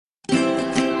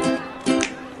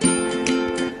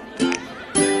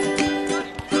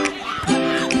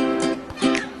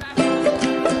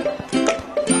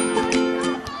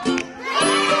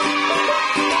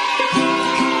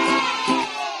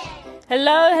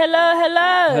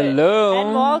Hello.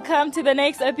 And welcome to the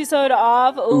next episode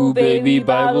of Ooh Baby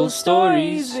Bible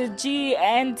Stories with G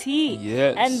and T.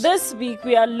 Yes. And this week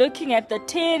we are looking at the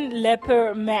 10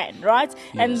 leper man, right?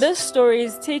 Yes. And this story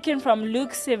is taken from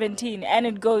Luke 17 and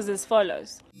it goes as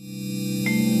follows.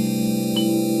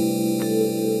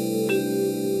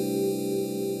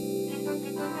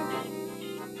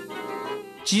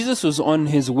 Jesus was on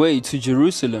his way to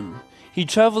Jerusalem. He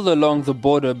traveled along the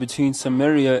border between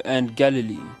Samaria and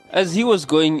Galilee. As he was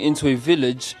going into a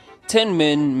village, 10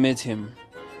 men met him.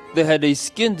 They had a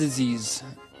skin disease.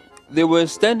 They were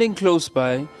standing close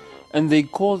by, and they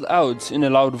called out in a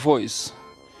loud voice,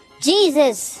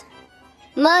 Jesus,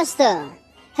 Master,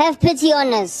 have pity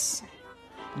on us.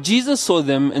 Jesus saw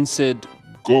them and said,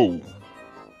 Go,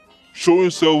 show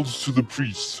yourselves to the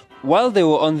priests. While they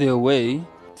were on their way,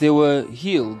 they were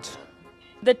healed.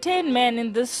 The 10 men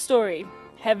in this story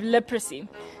have leprosy.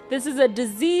 This is a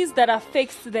disease that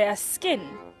affects their skin.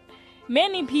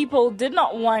 Many people did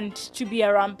not want to be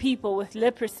around people with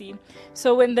leprosy.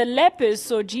 So when the lepers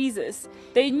saw Jesus,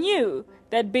 they knew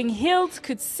that being healed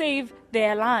could save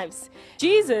their lives.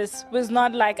 Jesus was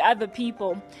not like other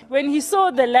people. When he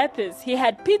saw the lepers, he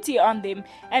had pity on them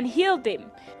and healed them.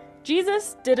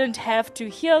 Jesus didn't have to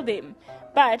heal them,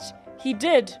 but he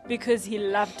did because he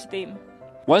loved them.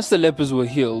 Once the lepers were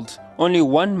healed, only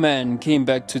one man came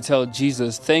back to tell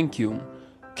Jesus thank you.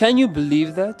 Can you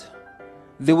believe that?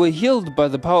 They were healed by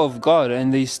the power of God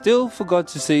and they still forgot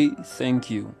to say thank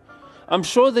you. I'm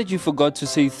sure that you forgot to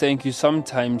say thank you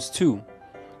sometimes too.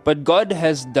 But God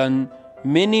has done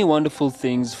many wonderful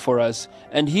things for us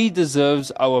and He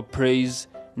deserves our praise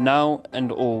now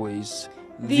and always.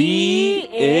 The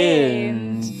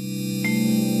end.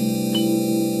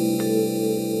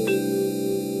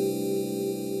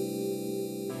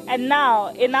 And now,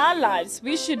 in our lives,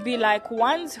 we should be like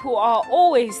ones who are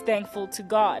always thankful to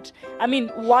God. I mean,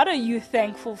 what are you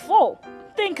thankful for?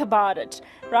 Think about it,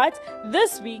 right?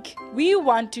 This week, we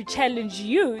want to challenge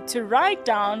you to write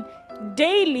down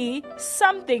daily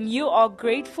something you are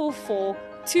grateful for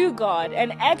to God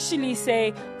and actually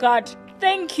say, God,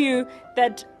 thank you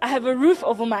that I have a roof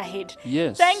over my head.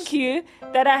 Yes. Thank you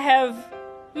that I have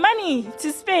money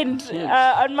to spend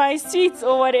on my streets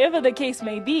or whatever the case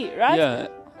may be, right? Yeah.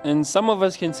 And some of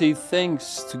us can say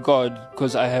thanks to God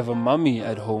because I have a mommy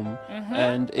at home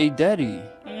and a daddy.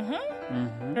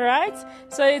 Right?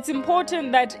 So it's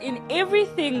important that in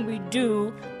everything we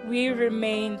do, we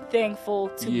remain thankful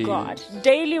to God.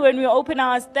 Daily when we open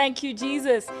our eyes, thank you,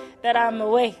 Jesus, that I'm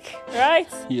awake. Right?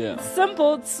 Yeah. It's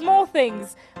simple, it's small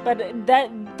things, but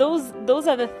those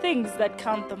are the things that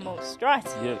count the most, right?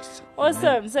 Yes.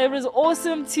 Awesome. So it was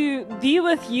awesome to be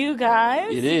with you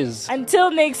guys. It is.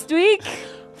 Until next week.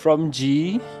 From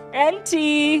G and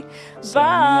T.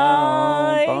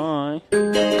 Bye. Bye.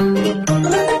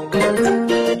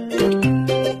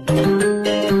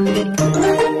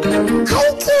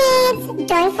 Hey kids,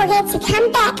 don't forget to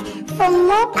come back for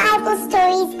more Bible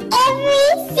stories every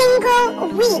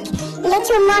single week. Let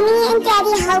your mommy and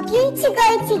daddy help you to go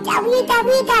to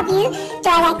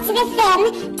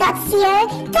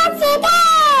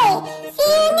www.directedfm.co.za.